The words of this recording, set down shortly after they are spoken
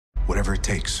whatever it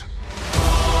takes.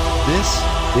 This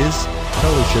is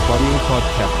Fellowship Audio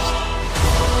Podcast.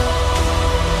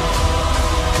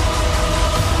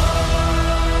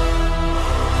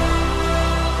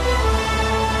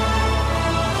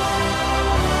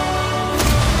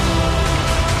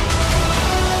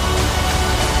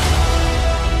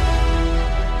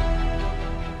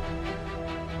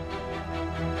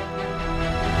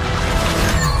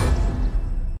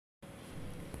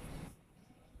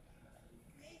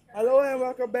 Hello and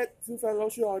welcome back to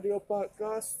Fellowship Audio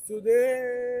Podcast.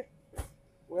 Today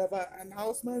we have an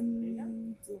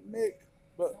announcement to make,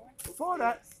 but before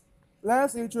that,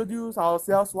 let's introduce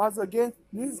ourselves once again.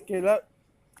 This is Caleb,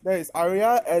 that is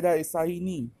Arya, and that is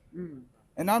Sahini.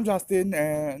 And I'm Justin,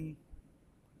 and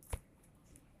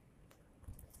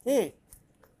hey.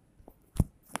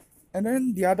 And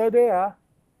then the other day,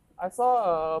 I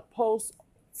saw a post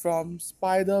from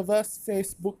Spider-Verse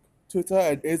Facebook, Twitter,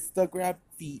 and Instagram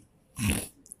feed.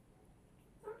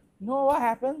 You know what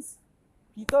happens?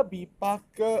 Peter B.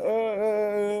 Parker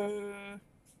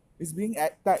is being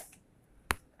attacked.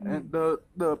 And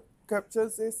the caption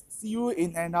says, "See you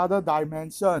in another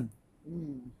dimension."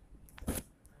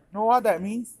 Know what that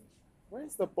means? Where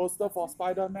is the poster for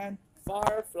Spider-Man?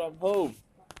 Far From Home.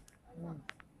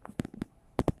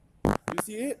 You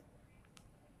see it?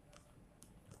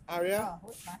 Arya? Oh,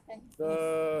 who's Martin?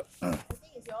 The I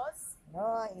think it's yours.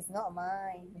 No, it's not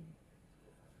mine.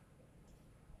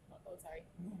 Oh, sorry.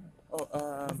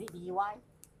 Is it DY? I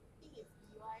think it's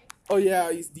DY. oh yeah,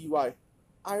 it's DY.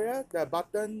 Arya, that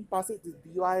button, pass it to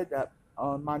DY that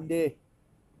on Monday.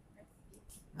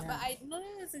 But I no.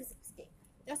 Okay.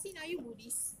 Justin, are you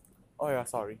Buddhist? Oh yeah,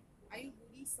 sorry. Are you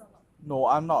Buddhist or not? No,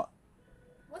 I'm not.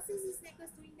 What is this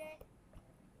necklace doing there?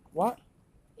 What?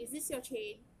 Is this your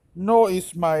chain? No,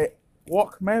 it's my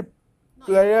Walkman Not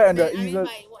player your- and the I mean easel.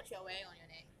 by what you're wearing on your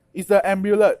neck. It's the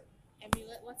amulet.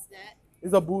 Amulet, what's that?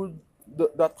 It's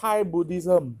the Thai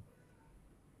Buddhism.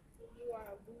 You are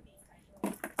a Buddhist, I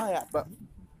know. Oh yeah, but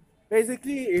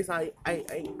basically is I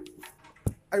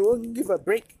won't give a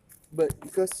break, but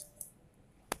because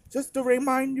just to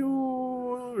remind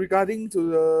you regarding to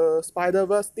the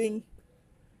Spider-Verse thing.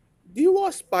 Do you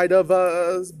watch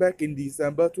Spider-Verse back in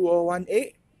December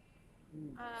 2018?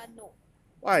 No.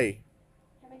 Why?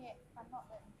 Haven't yet. I'm not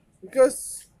that interested.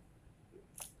 Because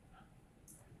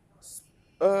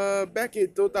back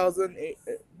in 2008,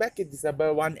 back in December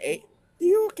 18, do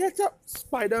you catch up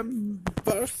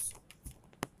Spider-Verse?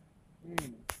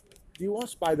 Do you watch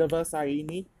Spider-Verse,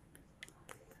 Aini?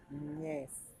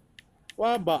 Yes.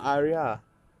 What about Arya?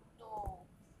 No.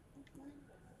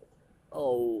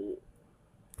 Oh,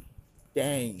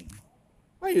 dang.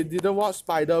 Why you didn't watch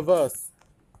Spider-Verse?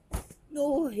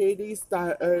 No, Hades,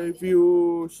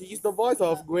 she's the voice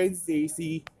of Gwen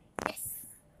Stacy. Yes.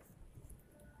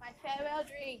 My farewell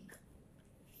drink.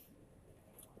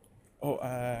 Oh,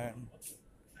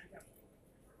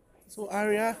 so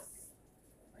Arya,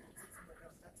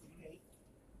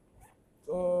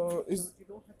 is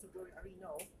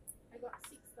I got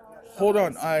 $6. hold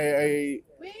on, I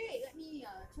Wait, let me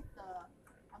check the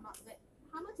amount.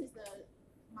 How much is the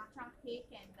matcha cake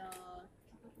and the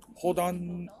chocolate cookie hold cake on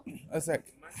in total? a sec.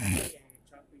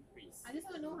 I just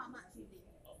want to know how much is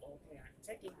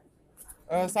it.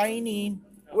 Saini,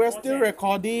 we're still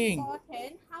recording.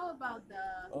 410. How about the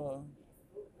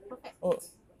perfect? Oh,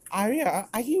 Arya,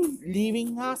 are you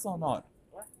leaving us or not?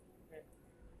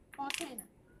 410.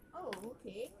 Oh,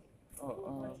 okay.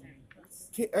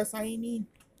 Saini,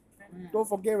 don't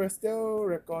forget we're still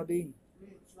recording.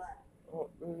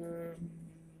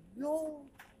 No,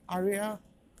 Arya,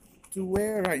 to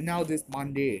where right now this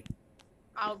Monday?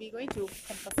 I'll be going to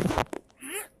campus.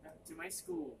 To my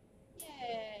school.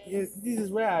 Yay. Yes, this is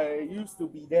where I used to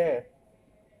be there.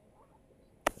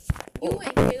 You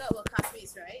and Caleb were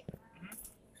classmates, right?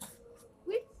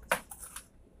 Which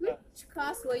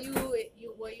class were you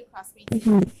classmates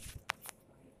in?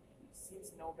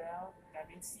 Since Nobel, Da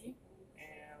Vinci,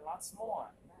 and lots more.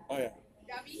 Oh yeah.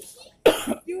 Da Vinci?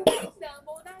 You make the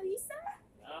Mona Lisa?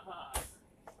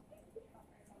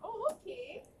 Oh,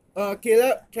 okay.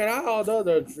 Caleb, can I order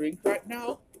the drink right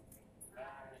now?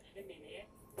 In a minute.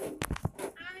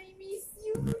 I miss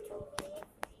you.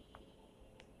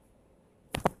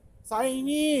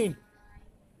 Saini!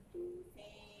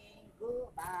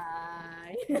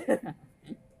 Goodbye.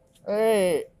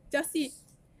 Hey! Justin,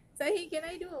 Sahi, can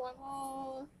I do one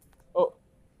more? Oh,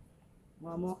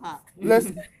 One more hug.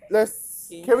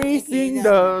 can we sing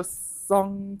the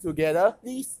song together,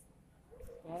 please?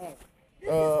 This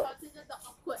is considered the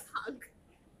awkward hug.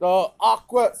 The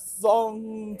awkward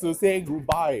song to say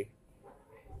goodbye.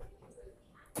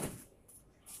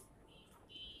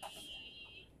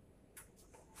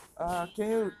 Can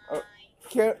you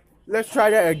let's try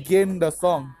that again. The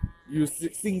song you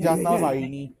sing just now,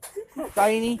 Saini.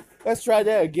 Saini, let's try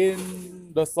that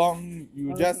again. The song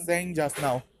you just sang just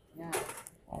now. Yeah.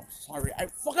 Oh, sorry, I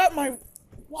forgot my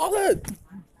wallet.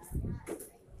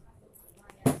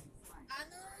 No,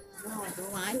 I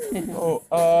don't want.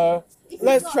 Oh,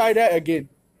 let's try that again.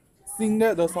 Sing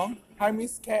that the song. Hi,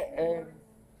 Miss Cat, and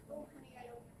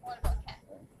What about cat?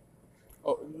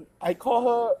 oh, I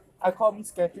call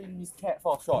Miss Catherine Miss Cat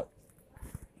for short.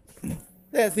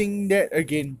 Let's sing that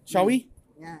again, shall we?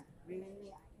 Yeah. Really.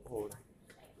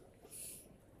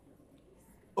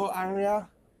 Oh, Arya.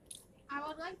 I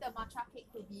would like the matcha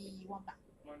cake to be warmed up.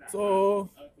 So,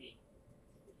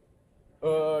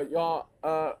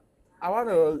 Okay. I want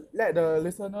to let the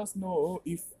listeners know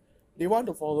if they want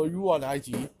to follow you on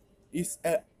IG. Is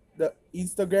at the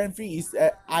Instagram feed is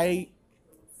at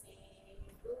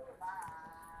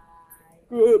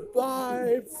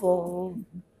goodbye for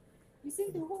You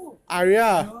sing to who?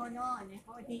 Arya. No,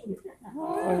 recording.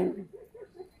 No.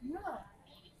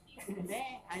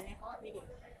 There, I recording.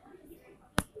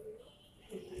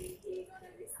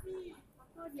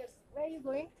 Where are you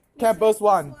going? Campus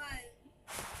one.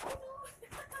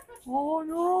 Oh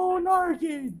no, not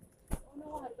again. Oh no,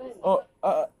 what happened? Oh,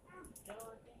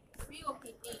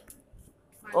 Relocating.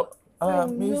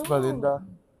 Miss Belinda.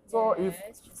 So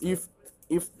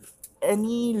if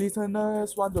any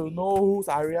listeners want to know who's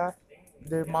Arya,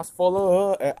 they must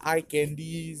follow her at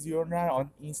iCandy09 on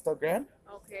Instagram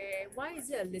Okay, why is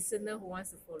it a listener who wants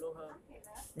to follow her?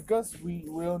 because we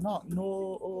will not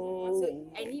know. So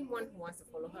anyone who wants to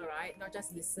follow her, right? Not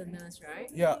just listeners, right?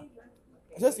 Yeah,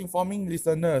 just informing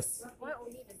listeners. Why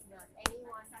only listeners?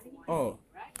 Anyone? Oh.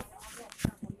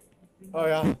 Oh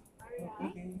yeah. Not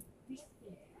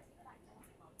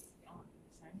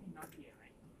here,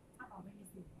 right?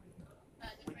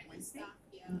 Different stuff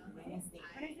here.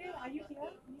 Are you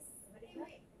here?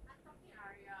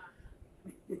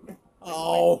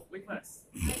 Oh. Wait first.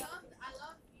 I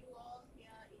love you all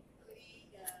here, including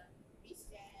Miss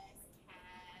Jess,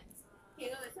 Kat,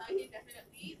 Caleb and Sahih,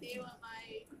 definitely. They're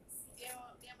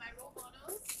my role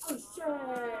models. Oh, sure.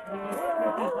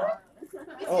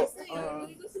 Miss Oh, Esther, you're a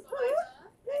really good supervisor.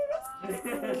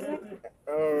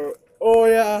 Oh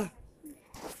yeah.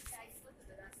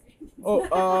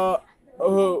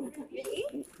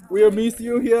 We'll miss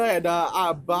you here at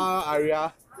the bar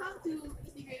area. Come to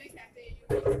Integrated Cafe.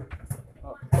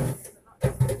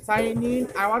 Sign in.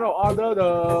 I want to order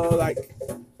the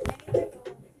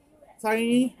Sign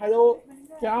in. Hello.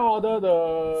 Can I order the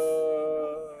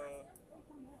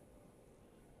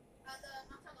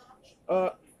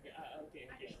Okay.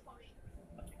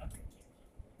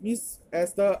 Miss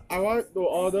Esther? I want to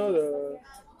order the.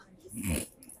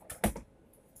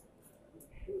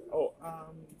 Oh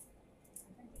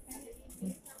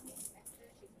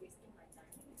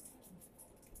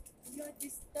You're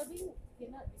disturbing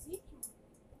Caleb, you see?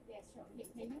 Yes, sure. Okay,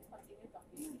 can you continue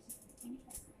talking?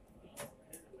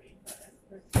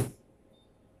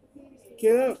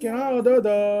 can I order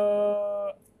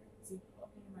the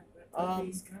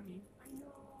He's coming.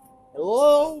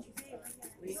 hello?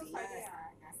 Wait, Okay,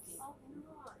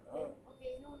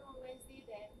 no, Wednesday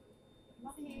then.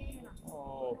 Okay.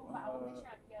 Oh, But I will make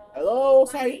sure I'm here. hello,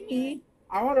 Saini.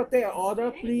 I want to take an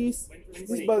order, please.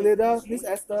 Miss Belinda, Miss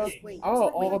Esther. I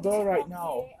want to order right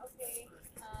now. Okay.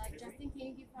 Justin, can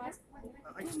you give us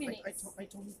I 2 minutes? told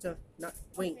you to not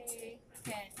wait. Okay,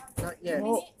 can. Not yet.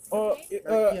 No,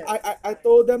 Okay. I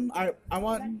told them I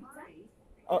want.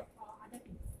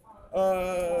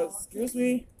 Excuse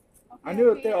me. I need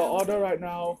to take an order right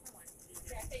now.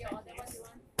 Can I take your order? What do you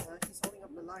want? He's holding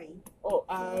up the line. Oh,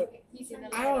 He's in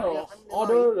the I line. want to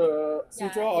order the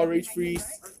Citron Orange Freeze.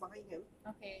 I'm behind him.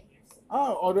 Okay. I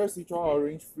want to order Citron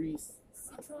Orange Freeze.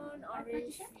 Citron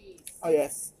orange freeze. Oh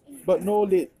yes, but no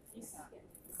lid.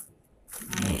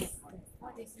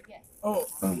 What did you get? Oh,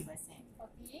 40?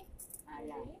 Yeah.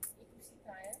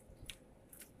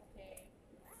 Okay.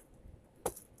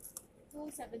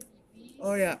 270 please.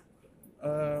 oh yeah.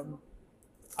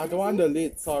 I don't want the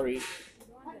lid. Sorry. You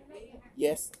don't want the lid?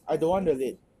 Yes, I don't want the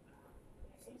lid.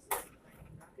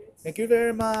 Thank you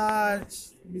very much,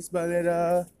 Miss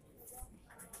Belinda.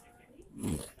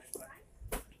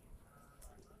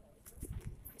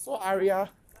 So Arya,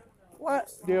 what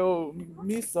do you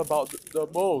miss about the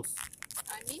most?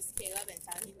 I miss Caleb and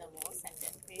Sahih the most, and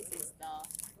that place is the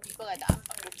people at the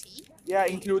Apatoki. Yeah,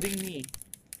 including me.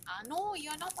 No,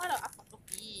 you're not part of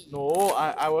Apatoki. No,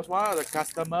 I was one of the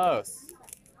customers.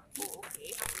 Oh,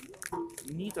 okay.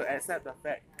 You need to accept the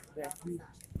fact that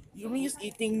you miss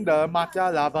eating the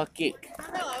matcha lava cake.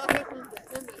 Sometimes I will get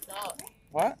to the later.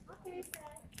 What?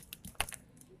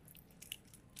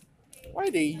 why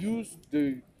they use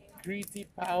the gritty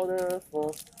powder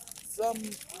for some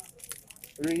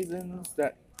reasons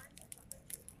that.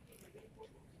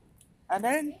 And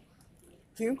then,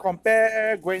 can you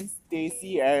compare Gwen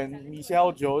Stacy and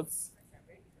Michelle Jones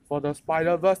for the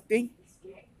Spider-Verse thing?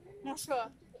 Not sure.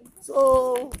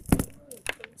 So,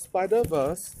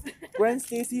 Spider-Verse, Gwen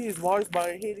Stacy is voiced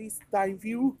by Haley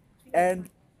Steinfeld, and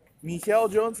Michelle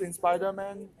Jones in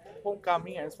Spider-Man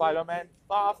Homecoming and Spider-Man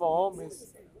Far From Home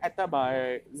is acted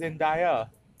by Zendaya.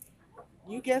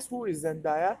 You guess who is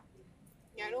Zendaya?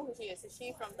 Yeah, I know who she is. Is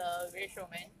she from the Greatest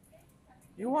Showman?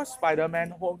 You watched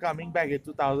Spider-Man Homecoming back in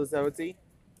 2017?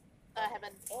 I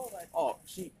haven't. Oh, but Oh,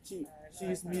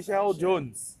 she's Michelle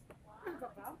Jones,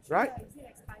 right? Is it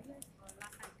expired or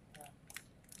last time?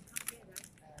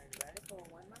 For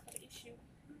 1 month of issue.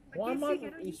 One month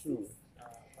of issue.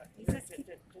 He just keep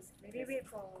maybe wait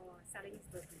for Sally's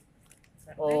birthday.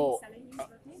 Oh, When is Sally's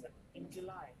birthday? In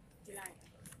July. July.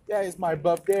 yeah, it's my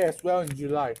birthday as well in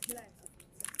July. July.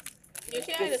 you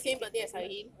share the same birthday as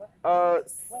Sahin.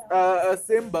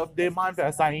 Same birthday month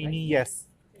as Saini, yes.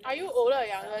 Are you older or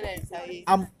younger than Sahin?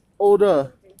 I'm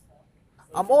older.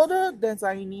 I'm older than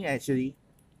Saini actually.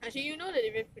 Actually, you know the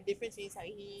difference between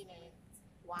Sahin and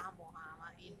Wah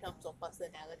Muhammad in terms of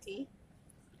personality?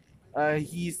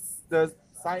 He's the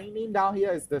Saini down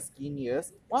here is the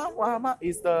skinniest. Muhammad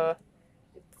is the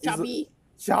Chubby.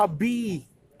 chubby.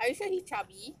 Are you sure he's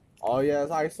chubby? Oh yes,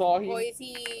 I saw him. Or is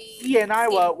he? He and I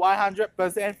were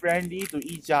 100% friendly to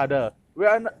each other.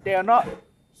 They are not.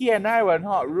 He and I were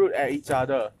not rude at each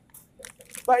other.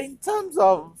 But in terms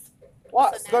of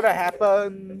what's gonna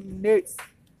happen next, Does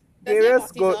he have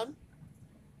Darius got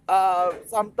autism?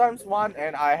 sometimes one,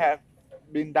 and I have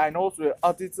been diagnosed with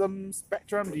autism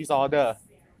spectrum disorder.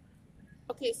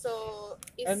 Okay, so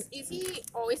And- is he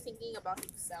always thinking about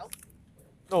himself?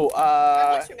 No,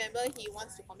 I always remember he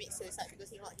wants to commit suicide because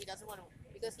he doesn't want to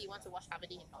because he wants to watch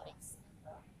Harmony Hypnotics.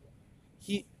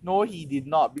 he did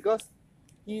not, because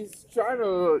he's trying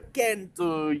to get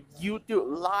into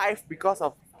YouTube live because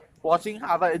of watching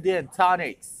Harvard and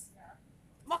Tonics,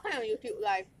 What kind of YouTube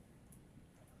live?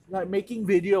 like making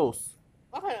videos.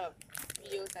 What kind of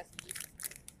videos does he?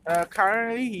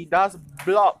 Currently he does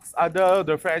blogs under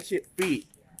the friendship feed.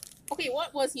 Okay,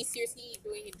 what was he seriously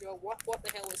doing in Jewel? What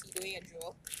the hell was he doing in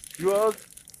Jewel?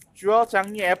 Jewel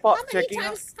Changi Airport checking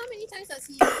out How many times does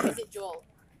he visit Jewel?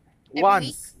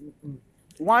 Every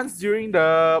once during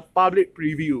the public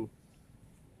preview.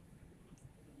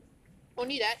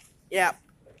 Only that? Yep.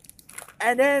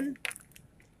 And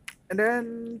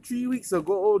then 3 weeks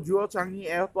ago, Jewel Changi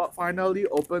Airport finally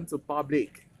opened to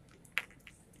public.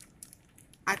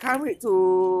 I can't wait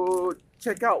to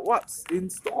check out what's in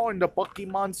store in the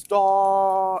Pokemon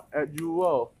store at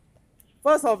Jewel.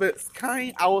 First of its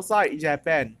kind outside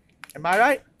Japan. Am I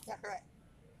right? Yeah, correct.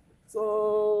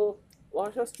 So,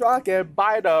 Orchestra can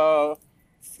buy the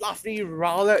fluffy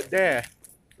Rowlet there.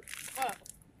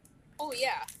 Oh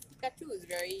yeah, Pikachu is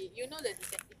very. You know the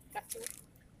detective Pikachu.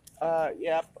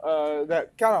 Yep,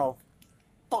 that kind of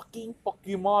talking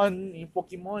Pokemon in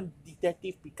Pokemon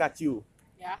Detective Pikachu.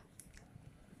 Yeah.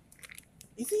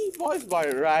 Is he voiced by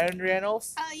Ryan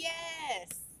Reynolds? Yes.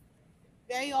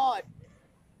 Very odd.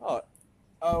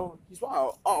 He's one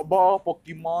of oddball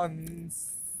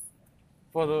Pokemons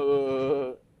for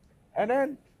the. And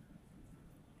then,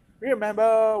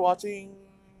 remember watching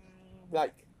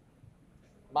like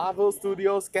Marvel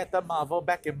Studios Captain Marvel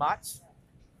back in March?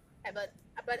 But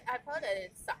I've heard that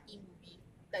it's a sucky movie.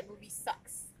 That movie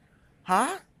sucks.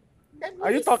 Huh? That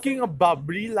Are you movie talking about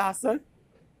Brie Larson?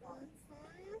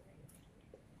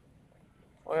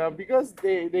 Oh yeah, because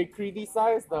they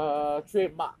criticize the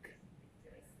trademark.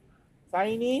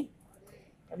 Saini,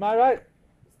 am I right?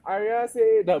 Arya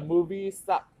say the movie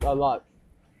sucked a lot.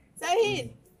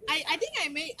 Sahin, I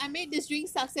think I made this drink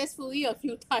successfully a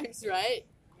few times, right?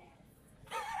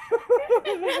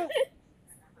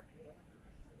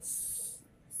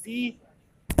 See,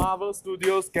 Marvel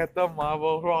Studios Captain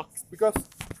Marvel rocks because.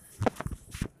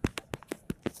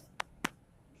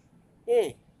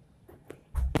 Hey,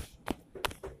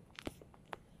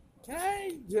 can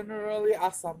I generally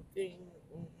ask something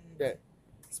that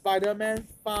Spider-Man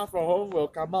Far From Home will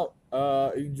come out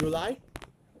in July?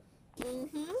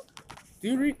 Mm-hmm. Do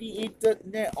you read the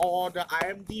internet or the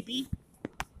IMDb?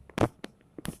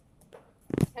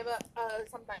 Have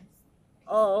sometimes.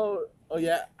 Oh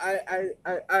yeah.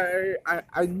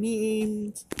 I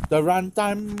mean the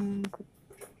runtime.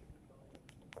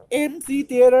 AMC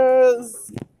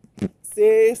Theaters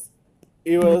says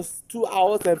it was 2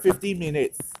 hours and 50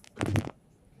 minutes.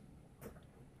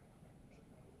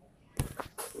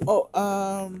 Oh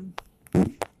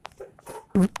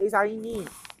Hey Saini,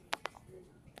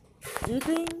 do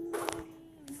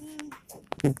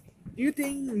you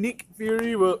think Nick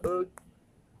Fury will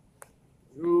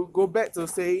go back to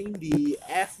saying the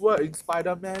F word in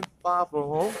Spider-Man Far From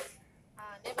Home?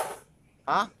 Never.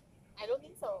 Huh? I don't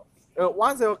think so.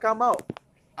 Once it will come out,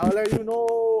 I'll let you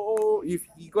know if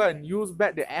he go and use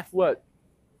back the F word.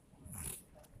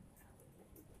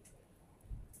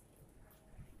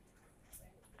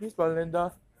 Miss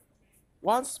Belinda,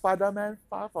 once Spider-Man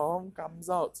Far From Home comes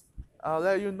out, I'll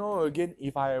let you know again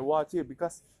if I watch it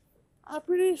because I'm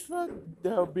pretty sure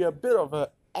there'll be a bit of a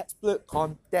explicit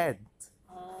content.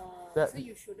 That- so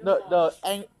you shouldn't The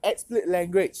watch. explicit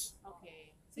language.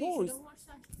 Okay. So No, you it's- shouldn't watch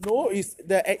that. No, it's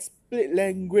the explicit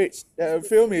language. The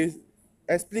film is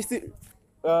explicit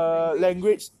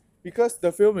language because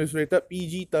the film is rated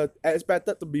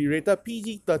expected to be rated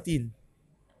PG-13.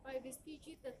 But if it's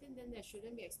PG-13, then there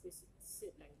shouldn't be explicit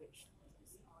language.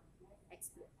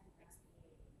 Explicit.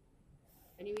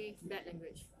 Anyway, bad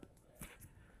language.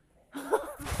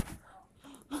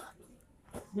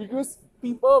 Because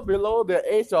people below the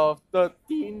age of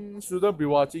 13 shouldn't be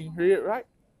watching it, right?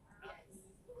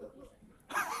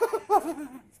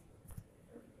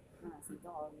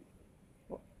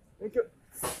 Thank you.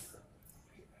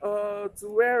 To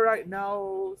where right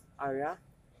now, Arya?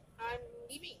 I'm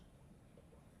leaving.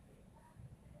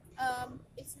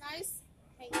 It's nice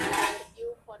hanging out with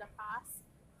you for the past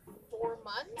 4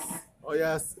 months. Oh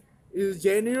yes, it's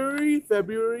January,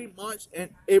 February, March,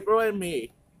 and April and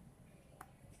May.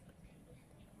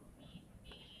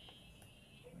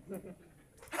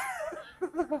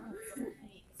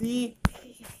 See?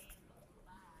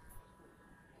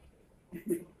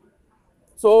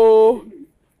 So,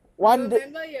 one day.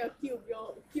 Remember your cute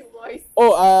voice.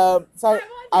 Oh, sorry, I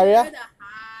want to hear Arya. the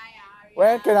hi, Arya.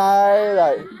 When can I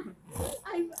like?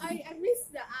 I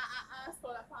missed the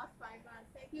for the past 5 months.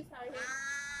 Thank you, Sarah.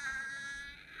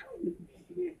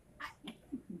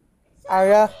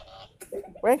 Arya,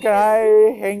 when can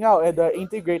I hang out at the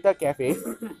integrated cafe?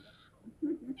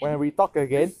 When we talk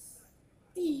again.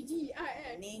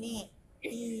 TGIN. Nini,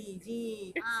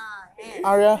 E-G-R-S.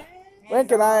 Arya, when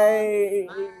can I?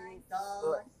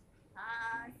 Son,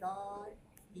 son,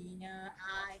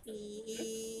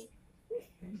 I-T-E.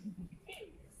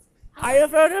 I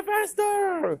have heard it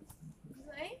faster.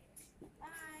 Bye.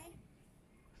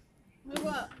 Move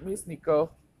up. Miss Nico,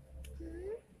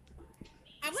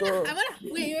 I wanna, So- I wanna,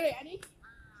 wait, I need.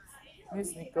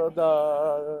 Miss Nico,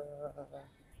 the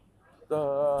Yeah,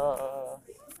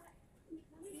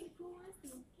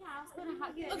 I was gonna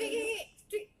hug you. Okay.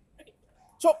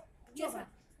 chop. Yes, sir.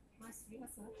 Must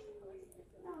rehearsal.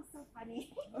 That was so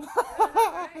funny.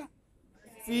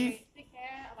 See, Take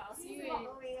care. But I'll see you in.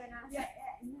 Yeah.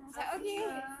 Okay.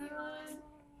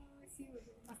 See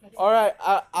you. all right.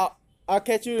 I'll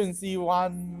catch you in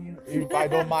C1 if I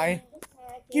don't mind.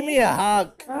 Give me a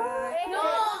hug. No.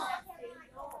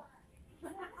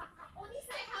 Only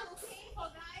say how to pay for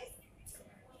guys.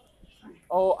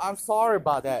 Oh, I'm sorry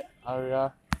about that,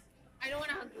 Arya. I don't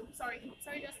wanna hug you. Sorry,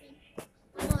 Justin.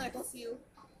 I'm not that close to you.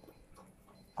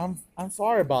 I'm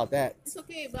sorry about that. It's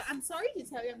okay, but I'm sorry to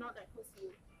tell you I'm not that close to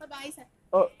you. Bye bye.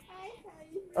 Oh,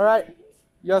 Bye. all right.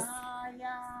 Yes,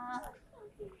 Arya.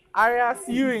 Arya.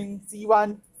 See you in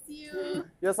C1. See you.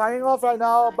 You're signing off right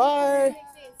now. Bye.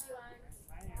 Next day, everyone.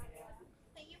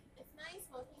 Thank you. It's nice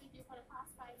working with you for the past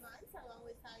 5 months along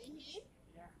with Sally.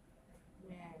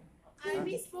 I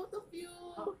miss both of you.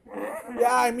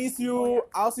 Yeah, I miss you.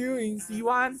 I'll see you in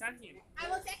C1. Sanhin, I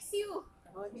will text you.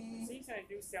 Okay. since I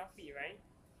do selfie, right?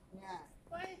 Yeah.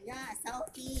 What? Yeah,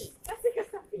 selfie. Let's take a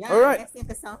selfie. Yeah, Alright. let's take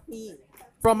a selfie.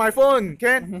 From my phone,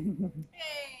 Ken.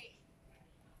 Hey.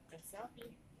 A selfie.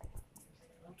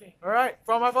 Okay. All right,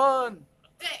 from my phone.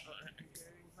 Hey.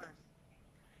 Very fun.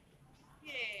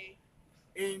 Yay.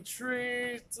 In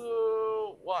 3,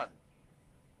 2, 1.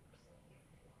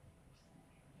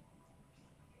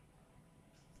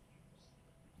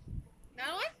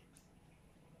 Another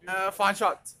one? Fun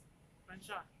shot. Fun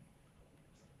shot.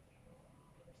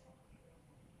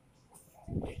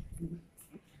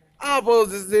 I'll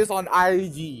post this on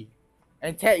IG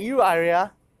and tag you,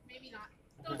 Arya. Maybe not.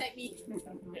 Don't tag me. Just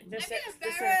I'm send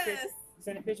embarrassed.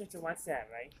 send a picture to WhatsApp,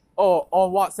 right? Oh,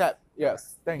 on WhatsApp.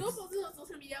 Yes, thanks. Don't post it on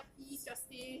social media, please,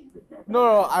 Justin.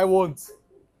 No, I won't.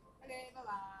 Okay, bye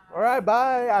bye. All right,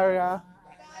 bye, Arya.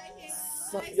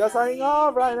 Bye. You're signing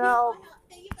off right now.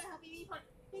 Thank you for helping me.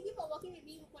 Thank you for working with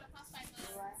me for the past 5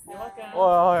 months. You're welcome.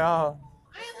 Oh, yeah.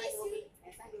 I miss you.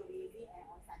 Next time you busy and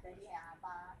on Saturday at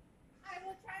Aba. I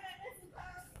will try my best to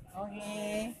come.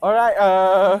 Okay. All right,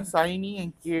 Saini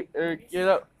and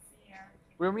Caleb.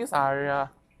 We'll miss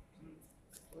Arya.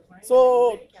 Bye.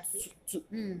 So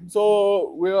Mm.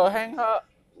 so we'll hang out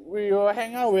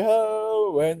with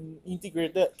her when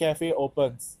integrated cafe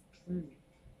opens. Mm.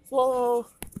 So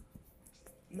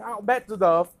now back to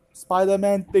the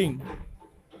Spider-Man thing.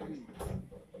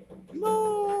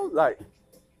 Like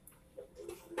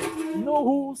you know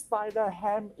who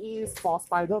Spider-Ham is for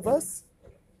Spider-Verse?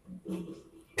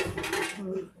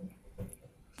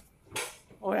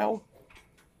 Well,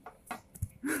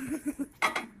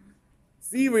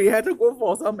 see, we had to go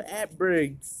for some ad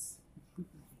breaks.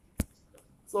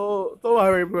 So don't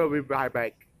worry, we'll be right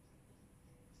back.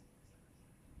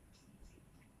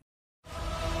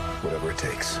 Whatever it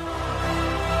takes.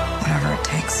 Whatever it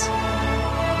takes.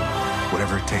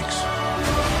 Whatever it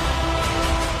takes.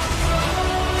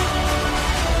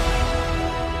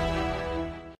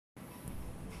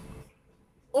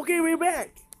 Okay, we're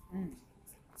back.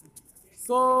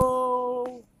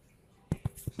 So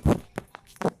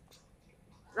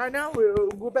right now we'll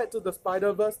go back to the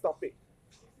Spider-Verse topic.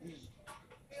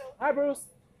 Hi Bruce,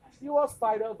 you watched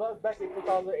Spider-Verse back in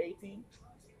 2018?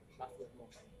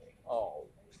 Oh.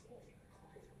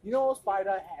 You know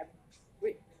Spider-Ham?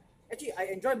 Wait, actually, I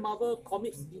enjoy Marvel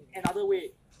comics in another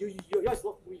way. Yours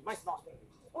work with mine's not.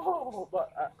 Oh, but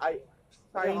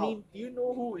Tiny, do you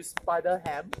know who is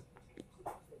Spider-Ham?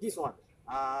 This one.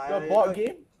 The board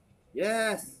game?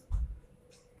 Yes.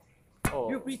 Oh.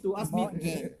 Feel free to ask Board me.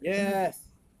 game. Yes.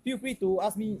 Feel free to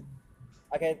ask me.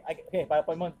 Okay, by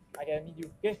appointment, I can meet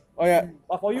you. Okay. Oh yeah.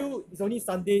 But for you, it's only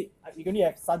Sunday. We only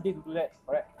have Sunday to do that.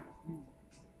 Correct.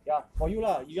 Yeah. For you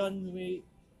lah, you want me?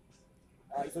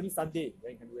 It's only Sunday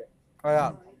when you can do that. Oh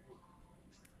yeah.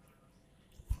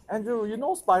 Andrew, you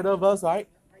know Spider-Verse, right?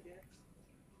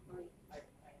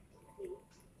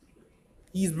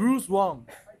 He's Bruce Wong.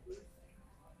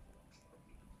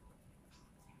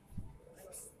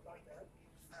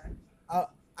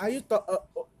 Are you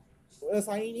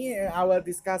Saini and I were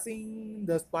discussing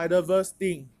the Spider-Verse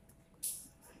thing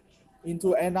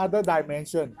into another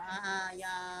dimension.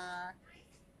 Yeah.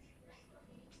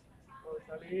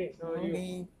 Okay.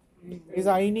 It's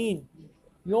Saini.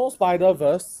 You know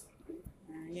Spider-Verse?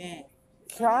 Yeah.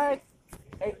 Can I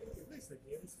And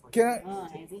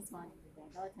this one, the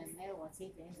daughter Mel was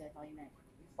sitting in the toilet.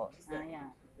 yeah.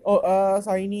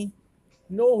 Saini,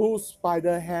 you know who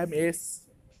Spider-Ham is?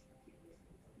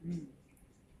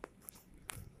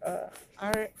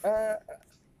 I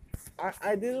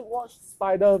didn't watch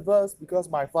Spider-Verse because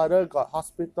my father got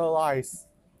hospitalized.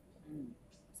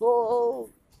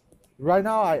 So right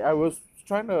now I was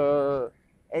trying to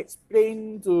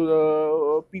explain to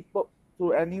the people,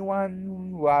 to anyone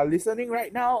who are listening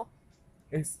right now,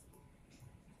 is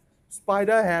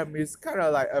Spider-Ham is kind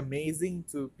of like amazing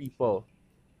to people.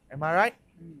 Am I right?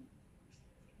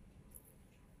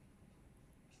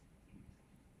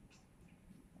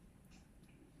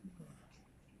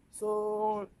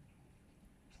 So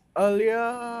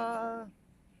earlier,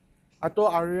 I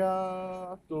told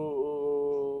Arya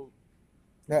to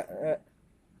that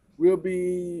we'll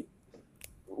be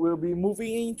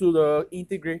moving into the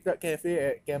integrated cafe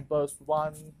at Campus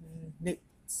One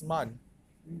next month.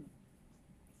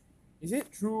 Is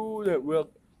it true that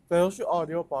Fellowship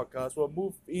Audio Podcast will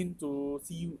move into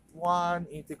C1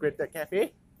 integrated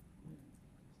cafe?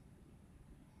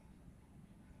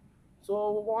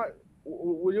 So what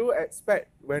would you expect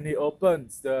when it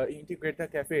opens, the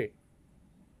integrated cafe?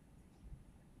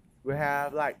 We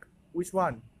have like which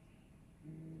one?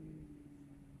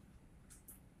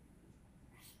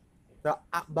 The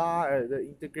art bar at the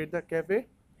integrated cafe?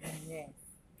 Yes.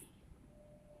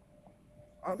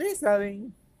 Are they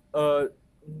selling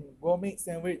gourmet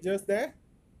sandwiches there?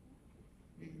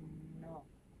 No.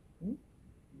 Hmm?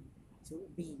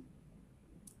 Should be.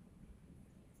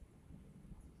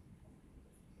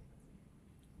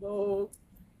 So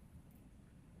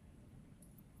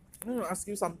I'm going to ask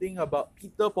you something about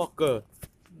Peter Parker.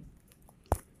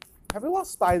 Have you watched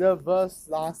Spider-Verse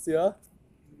last year?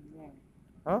 Yeah.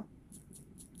 Huh?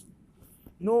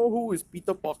 Know who is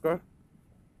Peter Parker?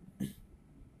 It's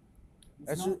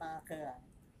Actually- not Parker.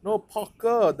 No,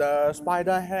 Parker, the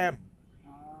Spider-Ham.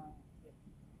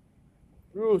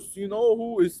 Bruce, you know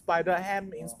who is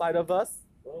Spider-Ham in Spider-Verse?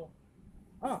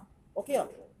 Okay.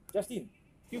 Justin,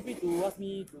 feel free to ask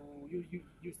me to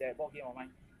use that board game of mine.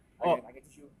 I can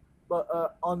teach you. But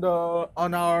on the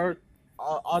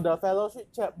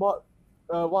fellowship chat board,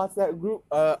 WhatsApp group,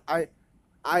 I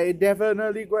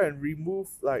definitely go and remove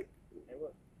like.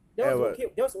 That was Edward. okay.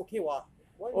 That was okay. Why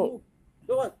you?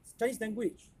 That was Chinese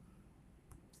language.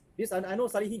 This I know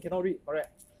Salihin cannot read.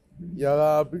 Correct. Yeah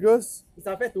lah, because It's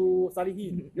unfair to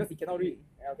Salihin because he cannot read.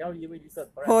 Cannot even listen.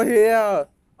 Correct. oh yeah,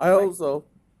 I also.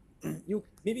 you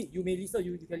may listen,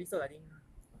 you can listen, I think.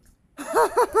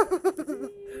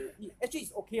 Actually,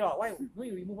 it's okay lah. Why don't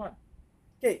you remove one?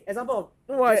 Okay, example.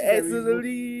 No, I This is the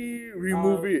accidentally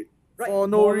remove it right, for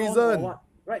no moron reason. Or what?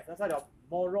 Right, that's why the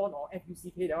moron or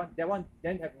FUCK, that one,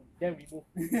 then remove.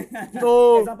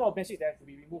 No, Example of message that has to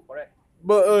be removed, correct?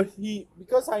 but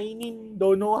because Hainin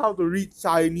don't know how to read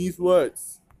Chinese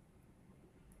words,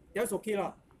 That's okay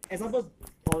lah. Example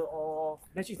or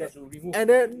message that should remove. and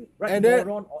then Right,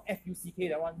 moron or FUCK,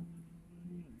 that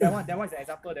one is an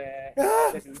example that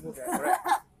should remove, correct?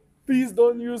 please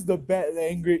don't use the bad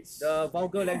language. The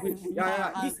vulgar language.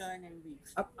 Yeah. This,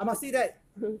 I must say that.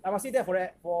 I must say that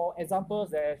for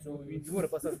examples that should remove the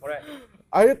person, correct?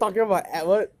 Are you talking about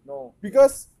Edward? No.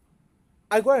 Because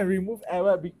I go and remove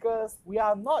Edward because we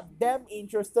are not damn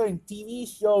interested in TV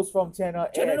shows from Channel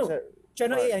A.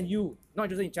 Channel A and U. Not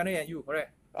interested in Channel A and U,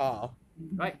 correct?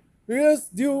 Right? Because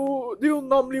do you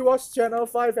normally watch Channel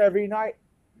 5 every night?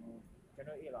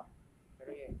 Channel A lah.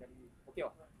 Channel A and Channel U. Okay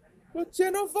lah. But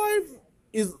Channel 5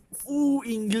 is full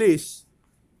English.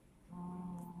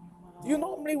 Do you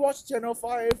normally watch Channel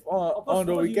 5 on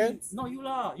the weekends? Not you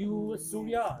lah. You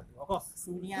Surya, of course.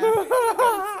 Surya.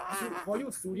 For you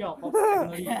Surya, of course.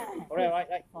 Definitely. Correct,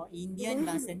 right? For Indian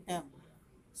Vasantham.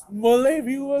 Malay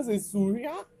viewers is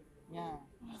Surya? Yeah.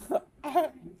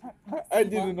 I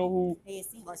didn't know who. Hey,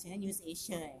 see got Channel News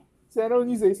Asia. Channel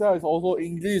News Asia is also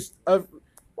English.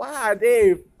 Why are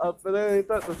they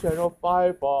affiliated to Channel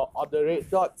 5 or on the Red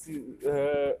Dot?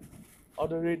 On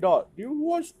the Red Dot. Do you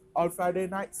watch on Friday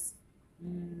nights?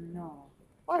 No.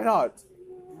 Why not?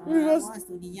 I Because watch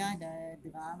Surya the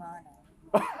drama.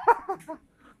 No.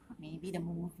 Maybe the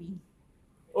movie.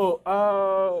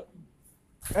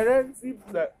 And then seems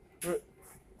that.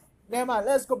 Never mind,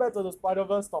 let's go back to the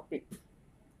Spider-Verse topic.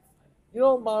 You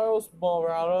know Miles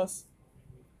Morales?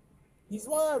 He's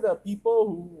one of the people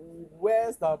who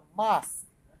wears the mask.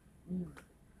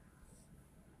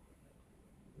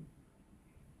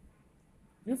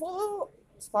 You follow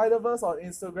Spider-Verse on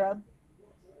Instagram?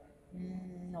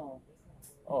 No.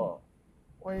 Oh.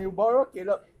 When you borrow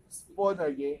Caleb's phone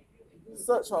again,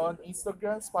 search on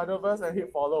Instagram Spider-Verse and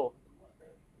hit follow.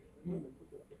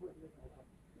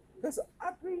 Because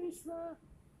I'm pretty sure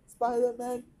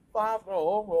Spider-Man Far From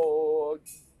Home will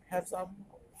have some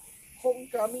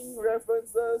homecoming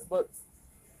references, but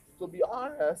to be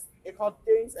honest, it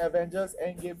contains Avengers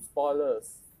Endgame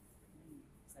spoilers.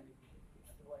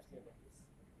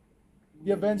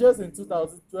 The Avengers in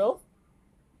 2012,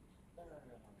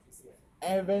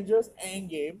 Avengers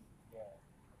Endgame.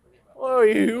 Oh,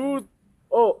 you!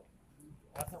 Oh,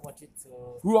 I haven't watched it,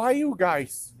 so who are you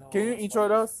guys? No, Can you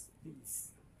introduce us? please.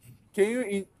 Can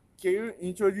you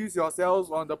introduce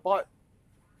yourselves on the pod?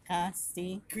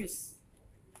 Casting. Chris.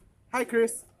 Hi,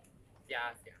 Chris.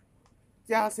 Yeah.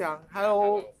 Jia Xiang.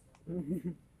 Hello.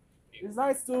 It's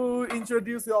nice to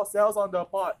introduce yourselves on the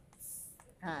pod.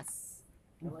 Pass.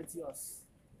 What's yours?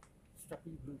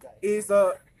 Strappy blue guy.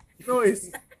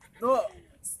 No.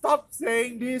 Stop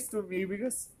saying this to me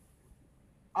because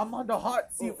I'm on the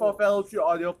hot seat for Fellowship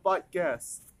Audio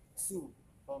Podcast. Sue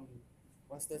from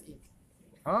Monsters Inc.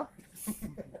 Huh?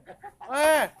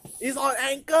 It's on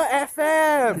Anchor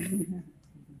FM.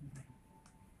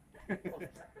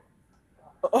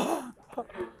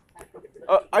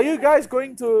 Are you guys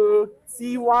going to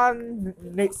C1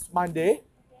 next Monday?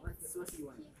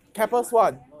 Campus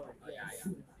 1.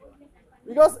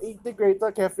 Because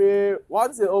Integrated Cafe,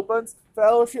 once it opens,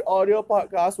 Fellowship Audio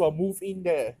Podcast will move in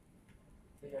there.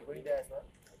 So you're going there as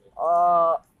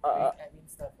well? Admin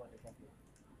stuff for the cafe.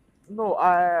 No,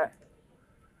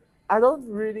 I don't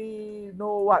really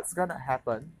know what's gonna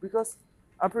happen because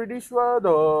I'm pretty sure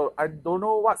I don't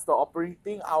know what's the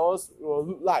operating hours will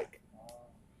look like.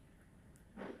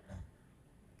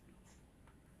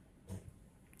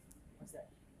 What's that?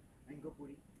 Mango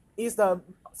pudding. It's the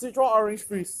Citron Orange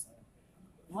Freeze.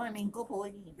 Why mango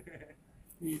pony?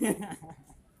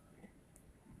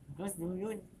 Because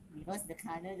the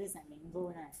color looks like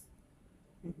mango lah.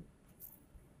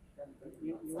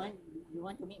 You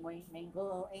want to make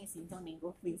mango eggs into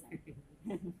mango freeze?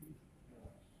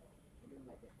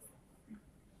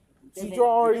 Citron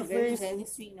Orange Freeze Very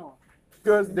sweet, no.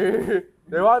 because they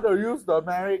want to use the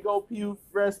Marigold Peel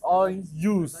Fresh Orange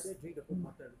juice. Drink the whole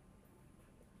bottle.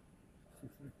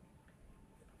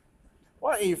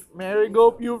 What if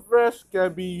Marigold Peel Fresh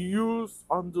can be used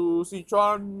onto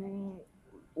Citron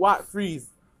what freeze?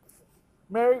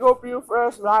 Marigold Peel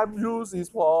Fresh lime juice is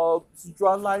for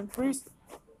Citron lime freeze.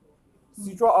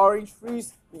 Citron orange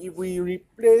freeze, if we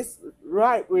replace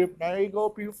right with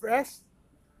Marigold Peel Fresh.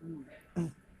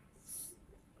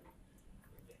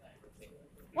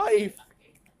 What if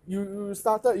you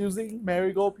started using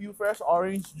Marigold Pure Fresh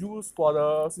orange juice for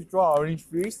the Citra orange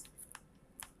freeze?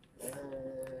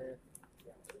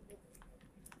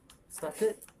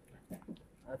 Started?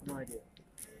 I have no idea.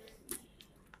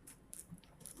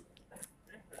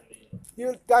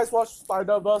 You guys watched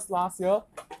Spider-Verse last year?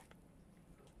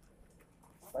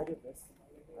 Spider-Verse?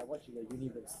 I watched the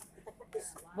universe.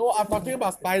 No, I'm talking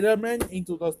about Spider-Man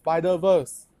into the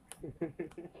Spider-Verse.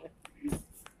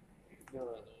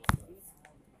 No.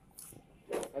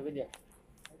 Haven't yet.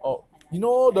 Oh, you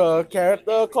know the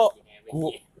character called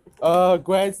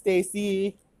Gwen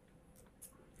Stacy?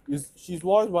 She's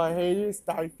voiced by Haley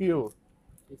Steinfeld.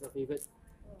 It's your favorite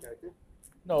character?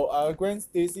 No, Gwen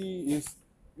Stacy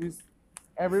is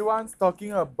everyone's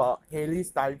talking about Haley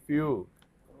Steinfeld.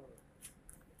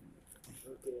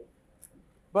 Okay.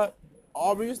 But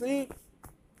obviously,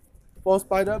 for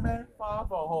Spider-Man Far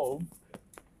From Home,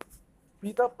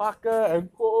 Peter Parker and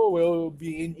co will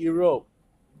be in Europe.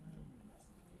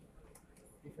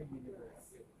 Different universe.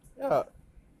 Yeah.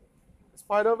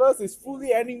 Spider-Verse is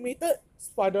fully animated.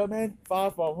 Spider-Man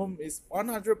Far From Home is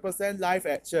 100% live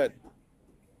action.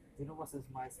 Do you know what's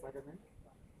my Spider-Man?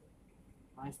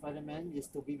 My Spider-Man is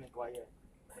Tobey Maguire.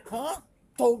 Huh?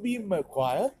 Tobey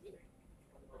Maguire?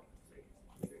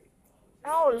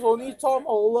 Now it's only Tom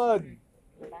Holland.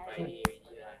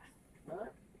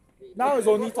 Now it's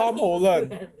only Tom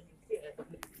Holland.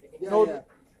 No. Do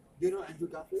you know Andrew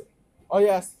Garfield? Oh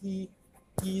yes,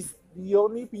 he's the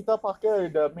only Peter Parker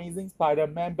in the Amazing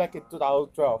Spider-Man back in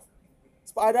 2012.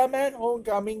 Spider-Man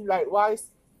Homecoming, likewise.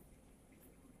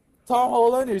 Tom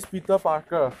Holland is Peter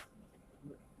Parker.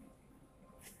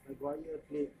 Maguire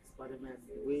played Spider-Man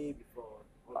way before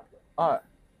all of that.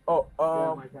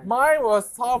 Mine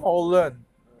was Tom Holland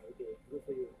Okay, good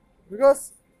for you.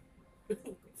 because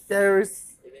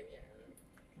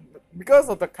because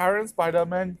of the current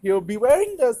Spider-Man, he'll be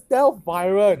wearing the stealth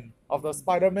variant of the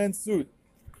Spider-Man suit.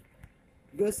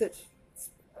 Go search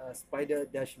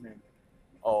Spider-Man.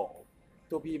 Oh,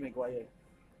 Tobey Maguire.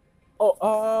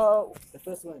 The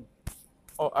first one.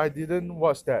 I didn't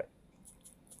watch that.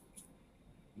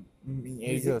 In Music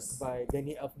ages. by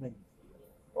Danny Elfman.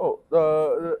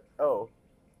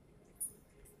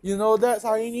 You know that,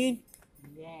 Saini?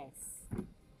 Yes.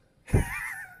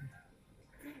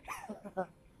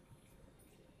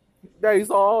 That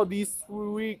is all this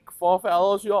week for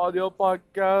Fellowship Audio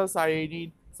Podcast,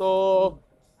 Saini. So,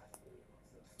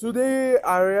 today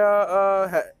Arya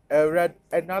had read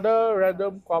another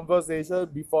random conversation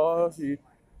before she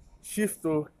shifts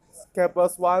to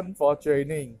Campus 1 for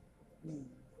training.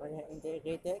 For the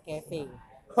integrated cafe.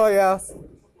 Oh yes.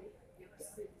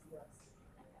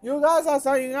 You guys are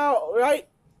signing out, right?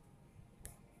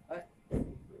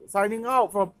 Signing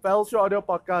out from Fellowship Audio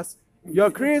Podcast.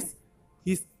 You're Chris.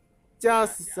 He's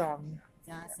just Jason.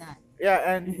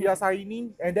 yeah, and you're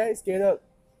signing, and that is Caleb.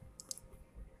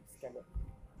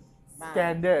 Bye.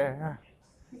 Scandal.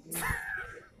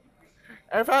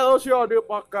 And Fellowship Audio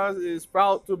Podcast is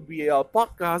proud to be a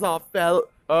podcast of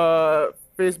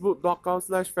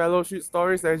Facebook.com/Fellowship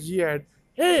Stories SG. And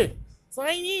hey,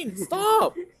 sign in!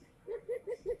 Stop!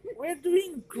 We're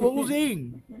doing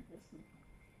closing.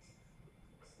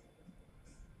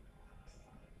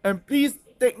 And please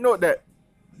take note that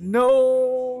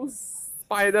no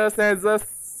spider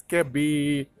senses can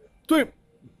be tweaked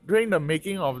during the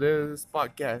making of this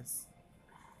podcast.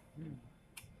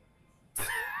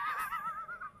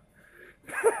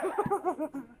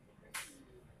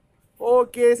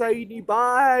 Okay, Saini,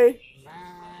 bye.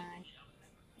 Bye.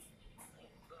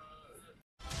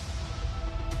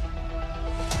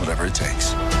 Whatever it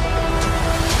takes.